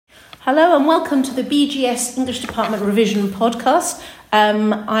Hello and welcome to the BGS English Department Revision podcast.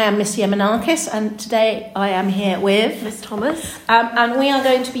 I am Miss Yemenakis and today I am here with Miss Thomas. And we are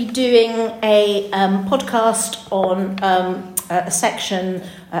going to be doing a podcast on a section,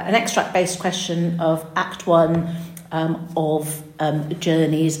 an extract-based question of Act 1 of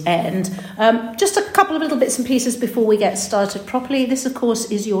Journey's End. Just a couple of little bits and pieces before we get started properly. This, of course,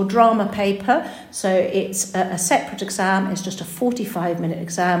 is your drama paper. So it's a separate exam. It's just a 45-minute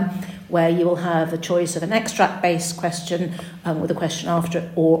exam where you will have the choice of an extract-based question with a question after it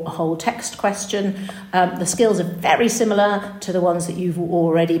or a whole text question. The skills are very similar to the ones that you've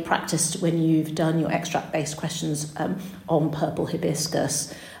already practiced when you've done your extract-based questions on Purple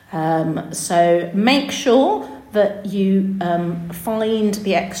Hibiscus. So make sure that you find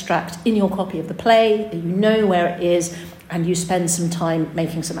the extract in your copy of the play, that you know where it is, and you spend some time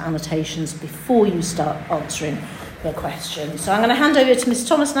making some annotations before you start answering the question. So I'm going to hand over to Miss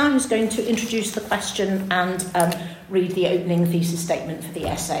Thomas now, who's going to introduce the question and read the opening thesis statement for the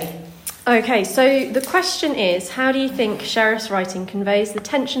essay. Okay, so the question is, how do you think Sheriff's writing conveys the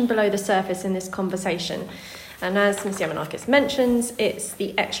tension below the surface in this conversation? And as Ms Yemenakis mentions, it's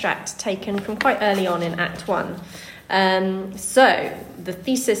the extract taken from quite early on in Act 1. So the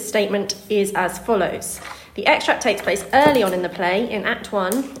thesis statement is as follows. The extract takes place early on in the play, in Act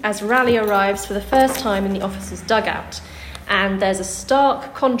 1, as Raleigh arrives for the first time in the officer's dugout. And there's a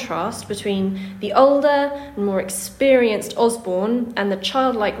stark contrast between the older and more experienced Osborne and the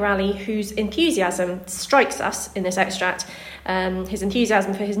childlike Raleigh, whose enthusiasm strikes us in this extract, his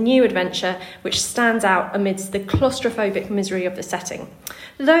enthusiasm for his new adventure, which stands out amidst the claustrophobic misery of the setting.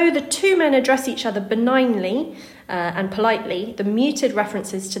 Though the two men address each other benignly and politely, the muted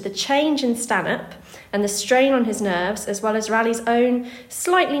references to the change in Stanhope and the strain on his nerves, as well as Raleigh's own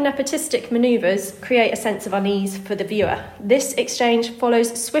slightly nepotistic manoeuvres, create a sense of unease for the viewer. This exchange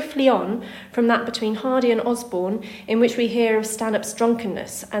follows swiftly on from that between Hardy and Osborne, in which we hear of Stanhope's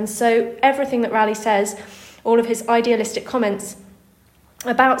drunkenness. And so everything that Raleigh says, all of his idealistic comments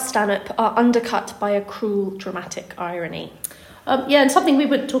about Stanhope, are undercut by a cruel, dramatic irony. And something we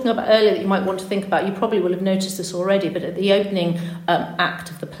were talking about earlier that you might want to think about, you probably will have noticed this already, but at the opening act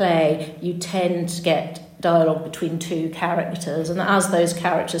of the play, you tend to get dialogue between two characters, and as those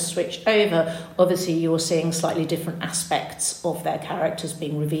characters switch over, obviously you're seeing slightly different aspects of their characters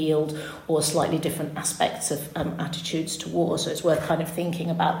being revealed, or slightly different aspects of attitudes to war, so it's worth kind of thinking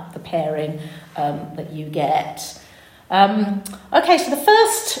about the pairing that you get. Okay, so the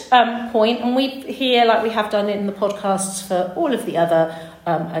first point, and we here, like we have done in the podcasts for all of the other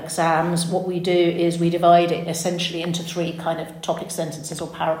exams, what we do is we divide it essentially into three kind of topic sentences or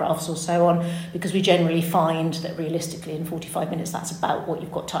paragraphs or so on, because we generally find that realistically in 45 minutes that's about what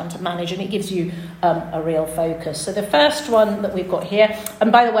you've got time to manage, and it gives you a real focus. So the first one that we've got here,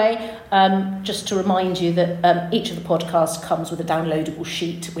 and by the way, just to remind you that each of the podcasts comes with a downloadable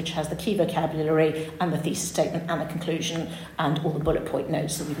sheet which has the key vocabulary and the thesis statement and the conclusion and all the bullet point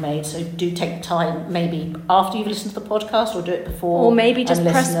notes that we've made. So do take the time, maybe after you've listened to the podcast, or do it before. Or maybe just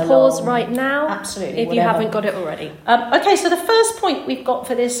press pause right now. Absolutely, if whatever. You haven't got it already. Okay, so the first point we've got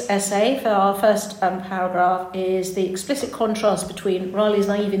for this essay, for our first paragraph, is the explicit contrast between Raleigh's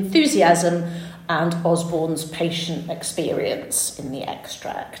naive enthusiasm and Osborne's patient experience in the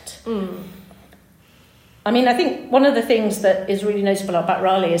extract. I mean, I think one of the things that is really noticeable about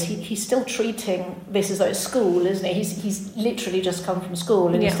Raleigh is he's still treating this as though it's school, isn't he? He's literally just come from school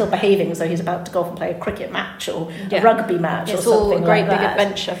and he's still behaving as though he's about to go off and play a cricket match or a rugby match or something like that. It's all a great big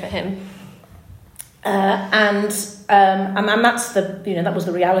adventure for him. And that's that was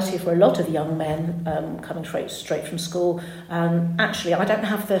the reality for a lot of young men coming straight from school. Actually, I don't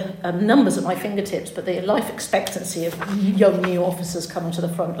have the numbers at my fingertips, but the life expectancy of young new officers coming to the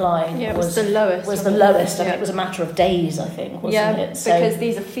front line was the lowest. And it was a matter of days, I think, wasn't it? So, because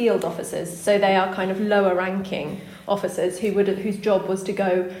these are field officers, so they are kind of lower ranking officers whose job was to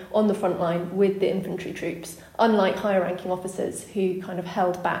go on the front line with the infantry troops, unlike higher ranking officers who kind of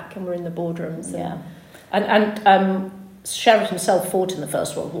held back and were in the boardrooms. And Sheriff himself fought in the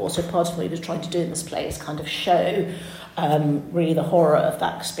First World War, so part of what he was trying to do in this play is kind of show really the horror of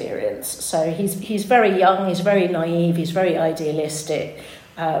that experience. So he's very young, he's very naive, he's very idealistic,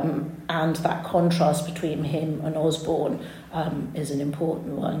 and that contrast between him and Osborne is an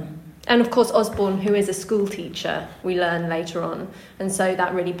important one. And of course Osborne, who is a school teacher, we learn later on, and so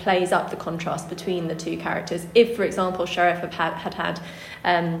that really plays up the contrast between the two characters. If, for example, Sheriff had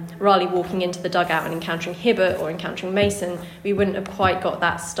Raleigh walking into the dugout and encountering Hibbert or encountering Mason, we wouldn't have quite got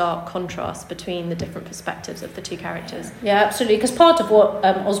that stark contrast between the different perspectives of the two characters. Yeah, absolutely, because part of what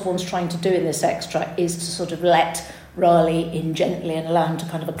Osborne's trying to do in this extract is to sort of let Raleigh in gently and allow him to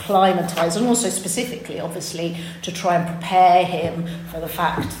kind of acclimatise, and also specifically, obviously, to try and prepare him for the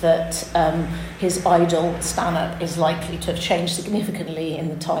fact that his idol, Stanhope, is likely to have changed significantly in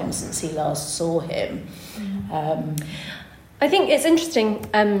the time since he last saw him. I think it's interesting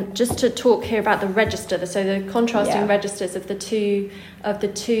just to talk here about the register, so the contrasting registers of the two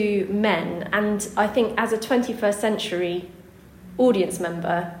men, and I think as a 21st century audience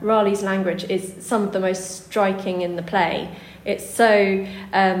member, Raleigh's language is some of the most striking in the play. It's so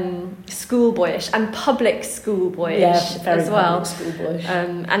schoolboyish and public schoolboyish as well. Schoolboyish.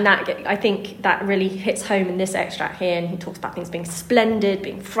 And that, I think that really hits home in this extract here, and he talks about things being splendid,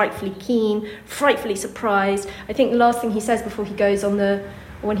 being frightfully keen, frightfully surprised. I think the last thing he says before he goes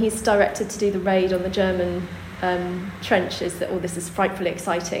when he's directed to do the raid on the German trench is that, this is frightfully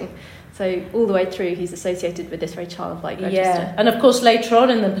exciting. So all the way through, he's associated with this very childlike register. Yeah, and of course later on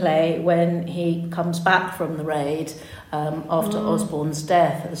in the play, when he comes back from the raid after Osborne's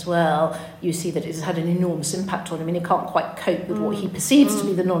death as well, you see that it's had an enormous impact on him, and he can't quite cope with what he perceives to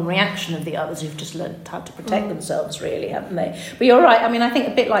be the non-reaction of the others who've just learned how to protect themselves, really, haven't they? But you're right, I mean, I think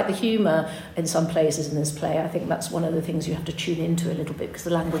a bit like the humour in some places in this play, I think that's one of the things you have to tune into a little bit, because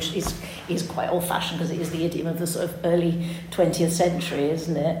the language is quite old-fashioned, because it is the idiom of the sort of early 20th century,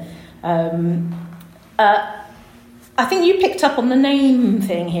 isn't it? I think you picked up on the name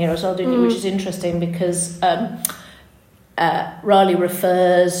thing here as well, didn't you? Which is interesting, because Raleigh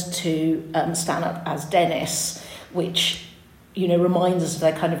refers to Stanhope as Dennis, which, reminds us of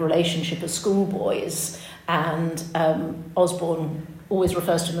their kind of relationship as schoolboys, and Osborne always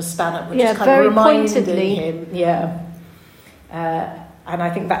refers to him as Stanhope, which is kind of reminding him. Yeah. And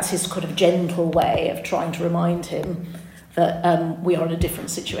I think that's his kind of gentle way of trying to remind him that we are in a different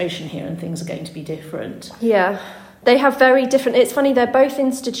situation here and things are going to be different. Yeah, they have very different... It's funny, they're both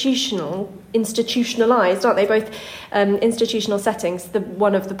institutionalised, aren't they? Both institutional settings, the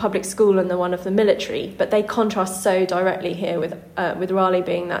one of the public school and the one of the military, but they contrast so directly here with Raleigh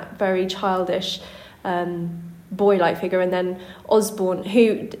being that very childish boy-like figure, and then Osborne,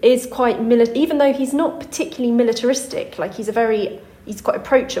 who is quite even though he's not particularly militaristic, like he's quite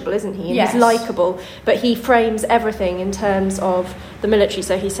approachable, isn't he? And yes. He's likeable, but he frames everything in terms of the military.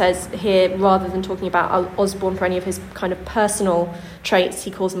 So he says here, rather than talking about Osborne for any of his kind of personal traits,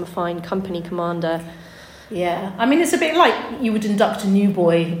 he calls him a fine company commander. Yeah, I mean, it's a bit like you would induct a new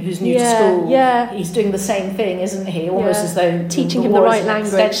boy who's new to school. Yeah, he's doing the same thing, isn't he? Almost as though teaching him the right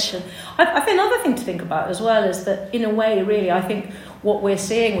language. I think another thing to think about as well is that, in a way, really, I think what we're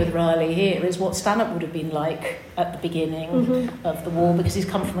seeing with Raleigh here is what Stanhope would have been like at the beginning of the war, because he's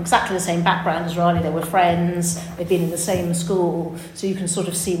come from exactly the same background as Raleigh. They were friends, they've been in the same school, so you can sort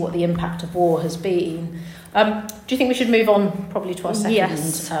of see what the impact of war has been. Do you think we should move on probably to our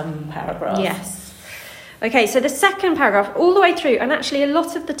second paragraph? Yes. Okay, so the second paragraph, all the way through, and actually a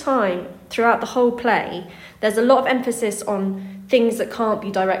lot of the time throughout the whole play, there's a lot of emphasis on things that can't be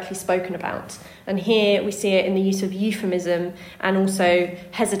directly spoken about. And here we see it in the use of euphemism and also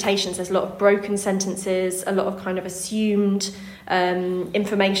hesitations. There's a lot of broken sentences, a lot of kind of assumed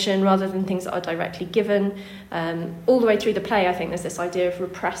information rather than things that are directly given. All the way through the play, I think there's this idea of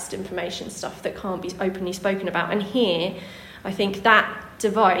repressed information, stuff that can't be openly spoken about. And here, I think that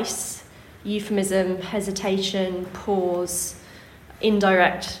device, euphemism, hesitation, pause,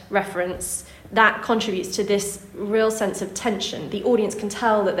 indirect reference, that contributes to this real sense of tension. The audience can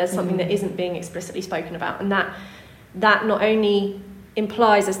tell that there's something that isn't being explicitly spoken about, and that not only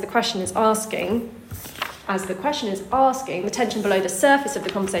implies, as the question is asking, the tension below the surface of the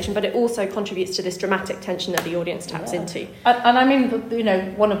conversation, but it also contributes to this dramatic tension that the audience taps into. And I mean,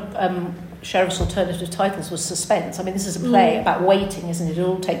 one of Sheriff's alternative titles was Suspense. I mean, this is a play about waiting, isn't it? It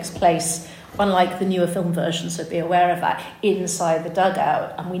all takes place, unlike the newer film version, so be aware of that, inside the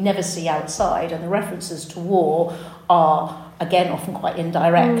dugout, and we never see outside, and the references to war are, again, often quite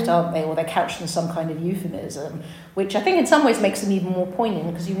indirect, aren't they? Or they're couched in some kind of euphemism, which I think in some ways makes them even more poignant,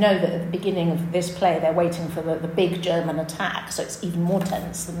 because you know that at the beginning of this play they're waiting for the big German attack, so it's even more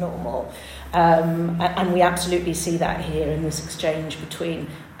tense than normal. And we absolutely see that here in this exchange between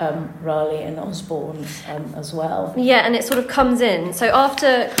Raleigh and Osborne as well. Yeah, and it sort of comes in. So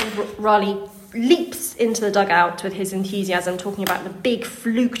after Raleigh leaps into the dugout with his enthusiasm, talking about the big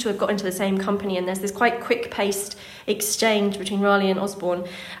fluke to have got into the same company, and there's this quite quick-paced exchange between Raleigh and Osborne.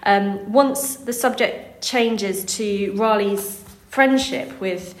 Once the subject changes to Raleigh's friendship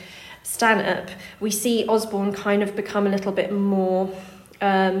with Stanhope, we see Osborne kind of become a little bit more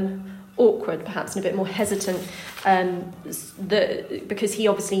awkward, perhaps, and a bit more hesitant, because he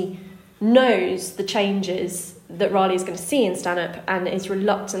obviously knows the changes that Raleigh is going to see in Stanhope, and is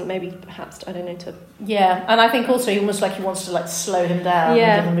reluctant, maybe perhaps, I don't know, to... Yeah, and I think also almost like he wants to like slow him down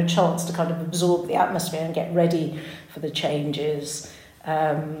and give him a chance to kind of absorb the atmosphere and get ready for the changes,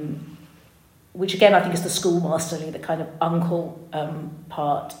 which again I think is the schoolmasterly, the kind of uncle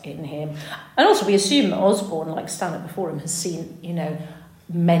part in him. And also we assume that Osborne, like Stanhope before him, has seen, you know,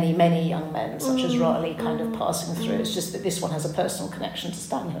 many young men such as Raleigh kind of passing through. It's just that this one has a personal connection to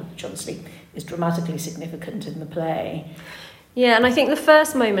Stanhope, which obviously is dramatically significant in the play. Yeah, and I think the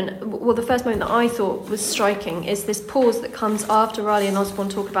first moment that I thought was striking is this pause that comes after Raleigh and Osborne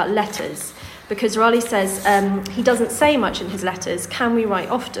talk about letters, because Raleigh says he doesn't say much in his letters, can we write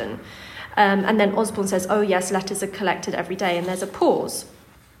often? And then Osborne says, oh yes, letters are collected every day, and there's a pause.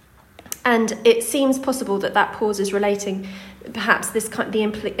 And it seems possible that pause is relating, perhaps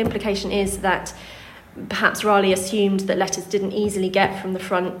the implication is that perhaps Raleigh assumed that letters didn't easily get from the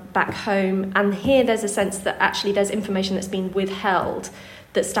front back home. And here there's a sense that actually there's information that's been withheld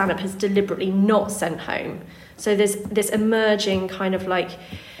that Stanhope has deliberately not sent home. So there's this emerging kind of like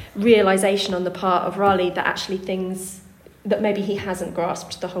realisation on the part of Raleigh that actually things, that maybe he hasn't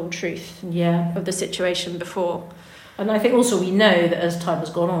grasped the whole truth of the situation before. And I think also we know that as time has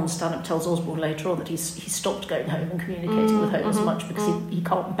gone on, Stanhope tells Osborne later on that he stopped going home and communicating with home as much because he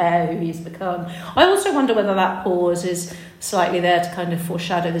can't bear who he's become. I also wonder whether that pause is slightly there to kind of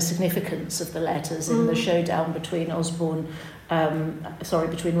foreshadow the significance of the letters in the showdown between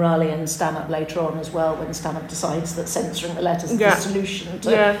between Raleigh and Stanhope later on as well, when Stanhope decides that censoring the letters is the solution to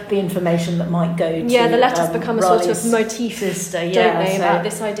the information that might go to the letters become a Raleigh's sort of motif, sister, don't they, about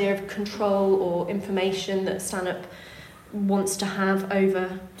this idea of control or information that Stanhope wants to have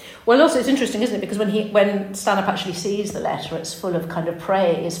over. Well, also it's interesting, isn't it, because when Stanhope actually sees the letter, it's full of kind of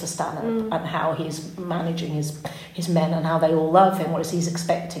praise for Stanhope and how he's managing his men and how they all love him, whereas he's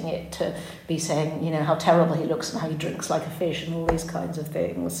expecting it to be saying, you know, how terrible he looks and how he drinks like a fish and all these kinds of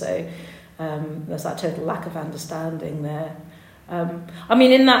things. So there's that total lack of understanding there. I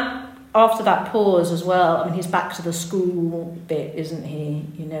mean, after that pause as well, I mean, he's back to the school bit, isn't he?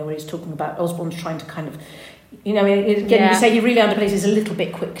 You know, where he's talking about Osborne's trying to kind of, you know, again, you say he really underplays, he's a little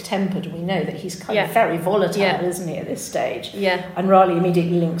bit quick-tempered. We know that he's kind of very volatile, isn't he, at this stage? Yeah. And Raleigh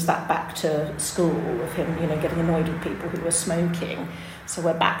immediately links that back to school, with him, you know, getting annoyed with people who were smoking. So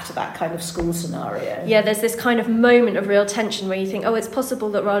we're back to that kind of school scenario. Yeah, there's this kind of moment of real tension where you think, oh, it's possible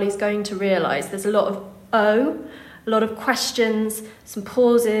that Raleigh's going to realise. There's a lot of questions, some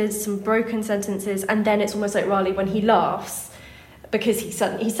pauses, some broken sentences, and then it's almost like Raleigh when he laughs, because he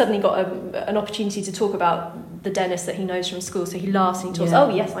suddenly got an opportunity to talk about the Dennis that he knows from school. So he laughs and he talks,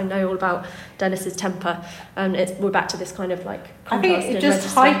 oh yes, I know all about Dennis's temper. And we're back to this kind of like contrast. I think it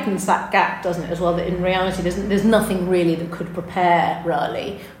just heightens that gap, doesn't it, as well, that in reality there's nothing really that could prepare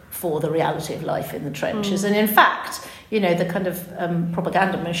Raleigh for the reality of life in the trenches. And in fact, you know, the kind of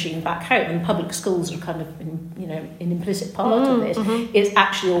propaganda machine back home, and public schools are kind of, an implicit part of this, is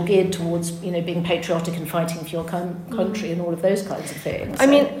actually all geared towards, you know, being patriotic and fighting for your country and all of those kinds of things. I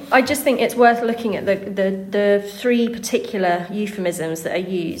mean, I just think it's worth looking at the three particular euphemisms that are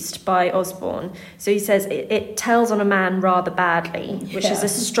used by Osborne. So he says it tells on a man rather badly, which is a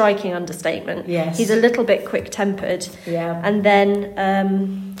striking understatement. Yes. He's a little bit quick-tempered. Yeah. And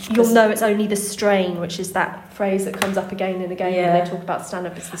then you'll know it's only the strain, which is that phrase that comes up again and again when they talk about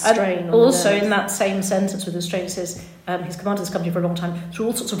stand-up. It's the strain. And also in that same sentence with the strain, it says he's commanded this company for a long time through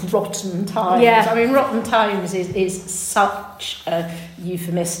all sorts of rotten times. Yeah. I mean, rotten times is such a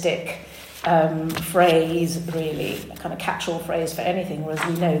euphemistic phrase, really, a kind of catch-all phrase for anything, whereas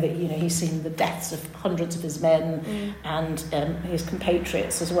we know that, you know, he's seen the deaths of hundreds of his men and his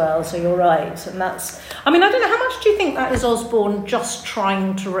compatriots as well. So you're right, and that's, I mean, I don't know, how much do you think that is Osborne just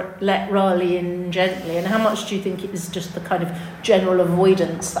trying to let Raleigh in gently, and how much do you think it is just the kind of general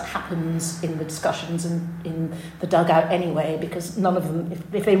avoidance that happens in the discussions and in the dugout anyway, because none of them,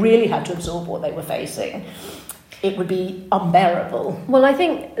 if they really had to absorb what they were facing, it would be unbearable. Well, I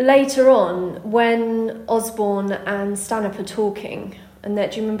think later on, when Osborne and Stanhope are talking, and do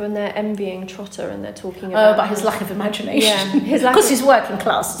you remember when they're envying Trotter and they're talking about his lack of imagination? Yeah, because he's working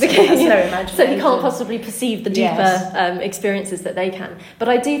class, so he has no imagination. So he can't possibly perceive the deeper experiences that they can. But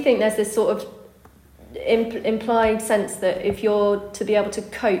I do think there's this sort of implied sense that if you're to be able to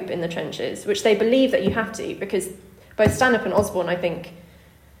cope in the trenches, which they believe that you have to, because both Stanhope and Osborne, I think,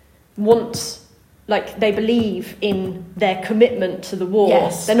 they believe in their commitment to the war.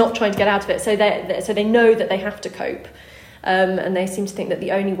 Yes. They're not trying to get out of it. So they know that they have to cope. And they seem to think that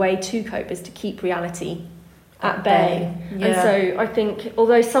the only way to cope is to keep reality at bay. Yeah. And so I think,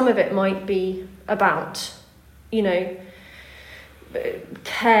 although some of it might be about, you know,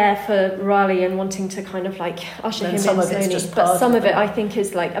 care for Raleigh and wanting to kind of like usher him in slowly, but some of it I think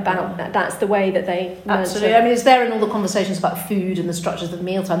is like about that's the way that they absolutely. I mean, it's there in all the conversations about food and the structures of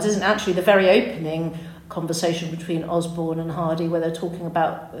meal times. Isn't actually the very opening conversation between Osborne and Hardy, where they're talking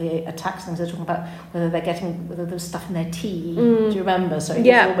about the attacks, things they're talking about whether there's stuff in their tea. Do you remember? So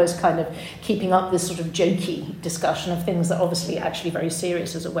it's almost kind of keeping up this sort of jokey discussion of things that are obviously actually very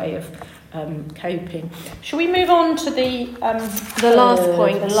serious as a way of coping. Shall we move on to the last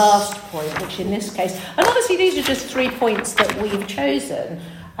point? The last point, which in this case, and obviously these are just 3 points that we've chosen.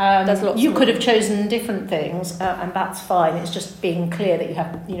 You could have chosen different things, and that's fine. It's just being clear that you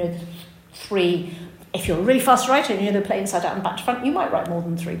have, 3. If you're a really fast writer and you know the play inside out and back to front, you might write more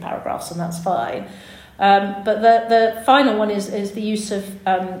than 3 paragraphs, and that's fine. But the final one is the use of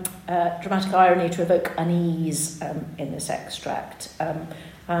dramatic irony to evoke unease in this extract. And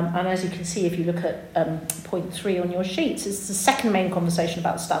as you can see, if you look at point 3 on your sheets, it's the second main conversation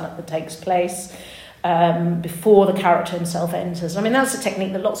about Stanhope that takes place before the character himself enters. I mean, that's a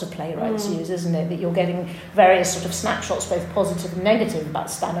technique that lots of playwrights use, isn't it? That you're getting various sort of snapshots, both positive and negative, about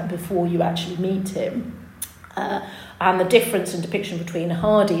Stanhope before you actually meet him. And the difference in depiction between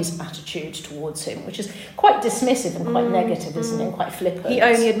Hardy's attitude towards him, which is quite dismissive and quite negative, isn't it? And quite flippant. He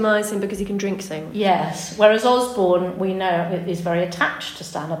only admires him because he can drink things. Yes, whereas Osborne, we know, is very attached to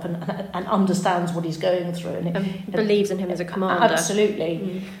Stanhope and understands what he's going through. And believes in him as a commander.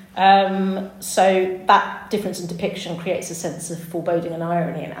 Absolutely. So that difference in depiction creates a sense of foreboding and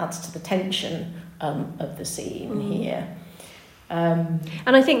irony and adds to the tension of the scene here. And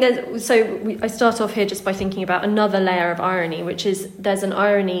I think I start off here just by thinking about another layer of irony, which is there's an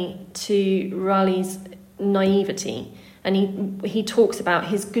irony to Raleigh's naivety, and he talks about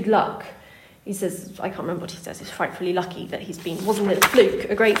his good luck. He says, I can't remember what he says, he's frightfully lucky that wasn't it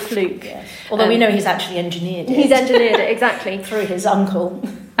a great fluke? Yes. Although we know he's actually engineered it. He's engineered it, exactly. Through his uncle.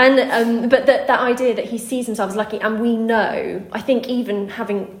 And but that idea that he sees himself as lucky, and we know, I think even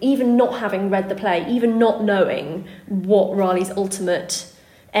not having read the play, even not knowing what Raleigh's ultimate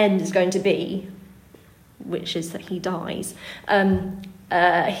end is going to be, which is that he dies, we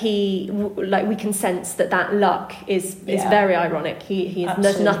can sense that luck is very ironic.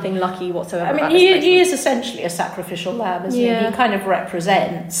 There's nothing lucky whatsoever. I mean, he is essentially a sacrificial lamb, isn't he? He kind of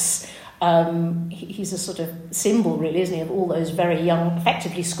represents. He's a sort of symbol, really, isn't he, of all those very young,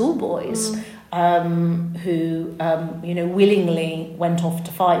 effectively schoolboys who willingly went off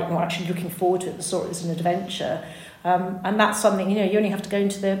to fight and were actually looking forward to it. They saw it as an adventure. And that's something, you only have to go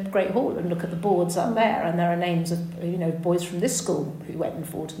into the Great Hall and look at the boards up there, and there are names of, boys from this school who went and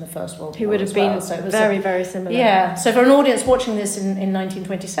fought in the First World War. Who would have been very, very similar. Yeah, so for an audience watching this in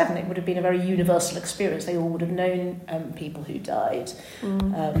 1927, it would have been a very universal experience. They all would have known people who died.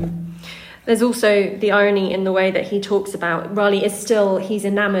 There's also the irony in the way that he talks about Raleigh he's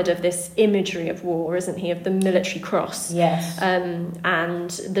enamoured of this imagery of war, isn't he, of the military cross. Yes. And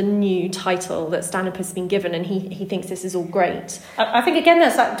the new title that Stanhope has been given, and he thinks this is all great. I think, again,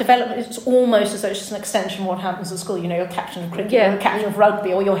 there's that development. It's almost as though it's just an extension of what happens at school. You're captain of cricket, or captain of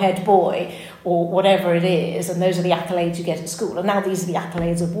rugby, or your head boy, or whatever it is, and those are the accolades you get at school. And now these are the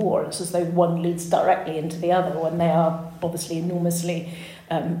accolades of war. It's as though one leads directly into the other, when they are obviously enormously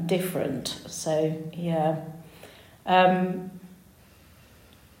different. So the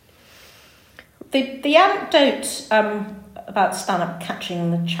anecdote about Stanhope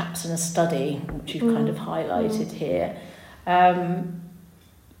catching the chaps in a study, which you've kind of highlighted here,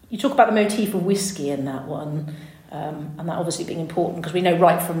 you talk about the motif of whiskey in that one, and that obviously being important, because we know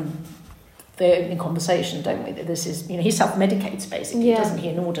right from the opening conversation, don't we, that this is, he self-medicates basically, doesn't he,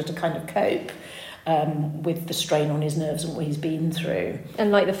 in order to kind of cope with the strain on his nerves and what he's been through.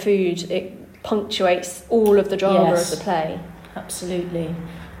 And like the food, it punctuates all of the drama of the play. Absolutely.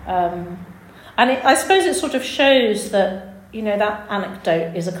 And I suppose it sort of shows that, that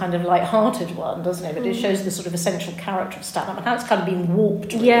anecdote is a kind of light-hearted one, doesn't it? But it shows the sort of essential character of Stanhope and how it's kind of been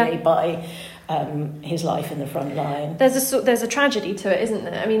warped, really, by his life in the front line. There's a tragedy to it, isn't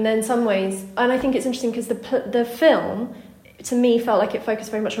there? I mean, in some ways, and I think it's interesting because the film, to me, felt like it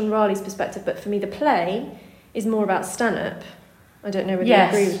focused very much on Raleigh's perspective, but for me the play is more about Stanhope. I don't know whether you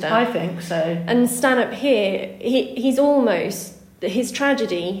agree with that. I think so. And Stanhope here, he's almost, his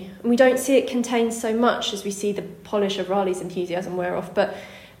tragedy, and we don't see it contained so much as we see the polish of Raleigh's enthusiasm wear off, but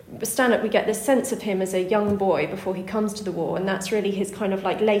Stanhope, we get this sense of him as a young boy before he comes to the war, and that's really his kind of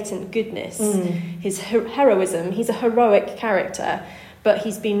like latent goodness, his heroism. He's a heroic character, but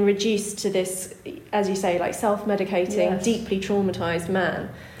he's been reduced to this, as you say, like self-medicating, deeply traumatised man.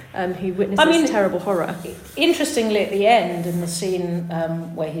 who witnesses terrible horror. Interestingly, at the end, in the scene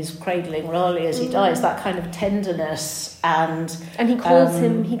where he's cradling Raleigh as he dies, that kind of tenderness and he calls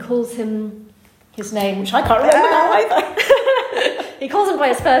him his name, which I can't remember now either. He calls him by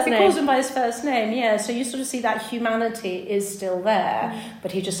his first name. He calls him by his first name, yeah. So you sort of see that humanity is still there,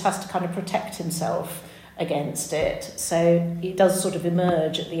 but he just has to kind of protect himself against it. So he does sort of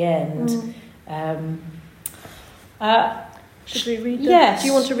emerge at the end. Should we read Yes. Do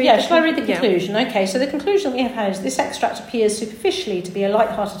you want to read shall I read the conclusion? Yeah. Okay, so the conclusion that we have had is this extract appears superficially to be a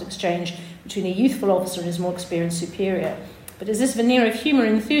light-hearted exchange between a youthful officer and his more experienced superior. But it's this veneer of humour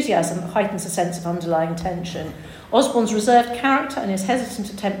and enthusiasm that heightens a sense of underlying tension. Osborne's reserved character and his hesitant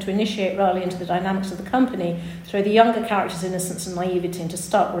attempt to initiate Raleigh into the dynamics of the company throw the younger character's innocence and naivety into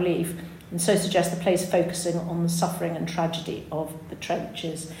stark relief, and so suggest the play's focusing on the suffering and tragedy of the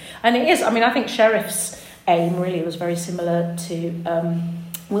trenches. And it is, I think Sheriff's aim really was very similar to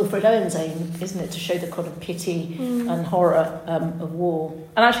Wilfred Owen's aim, isn't it, to show the kind of pity and horror of war.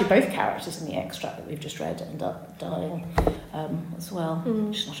 And actually both characters in the extract that we've just read end up dying as well,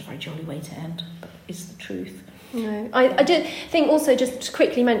 which is not a very jolly way to end, but it's the truth. No, I did think also, just to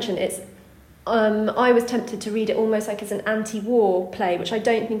quickly mention, it's I was tempted to read it almost like as an anti-war play, which I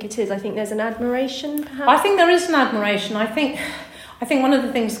don't think it is. I think there's an admiration, perhaps. I think there is an admiration. I think one of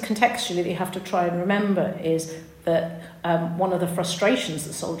the things contextually that you have to try and remember is that one of the frustrations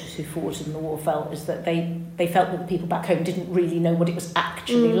that soldiers who fought in the war felt is that they felt that the people back home didn't really know what it was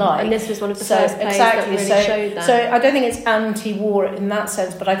actually like. And this was one of the first plays that really showed that. So I don't think it's anti-war in that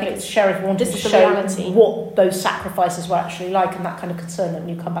sense, but I think it's Sheriff wanted to show reality. What those sacrifices were actually like, and that kind of concern that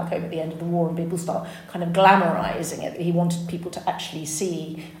when you come back home at the end of the war and people start kind of glamorising it. He wanted people to actually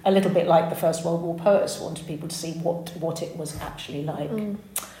see, a little bit like the First World War poets wanted people to see what it was actually like.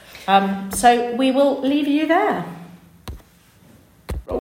 So we will leave you there.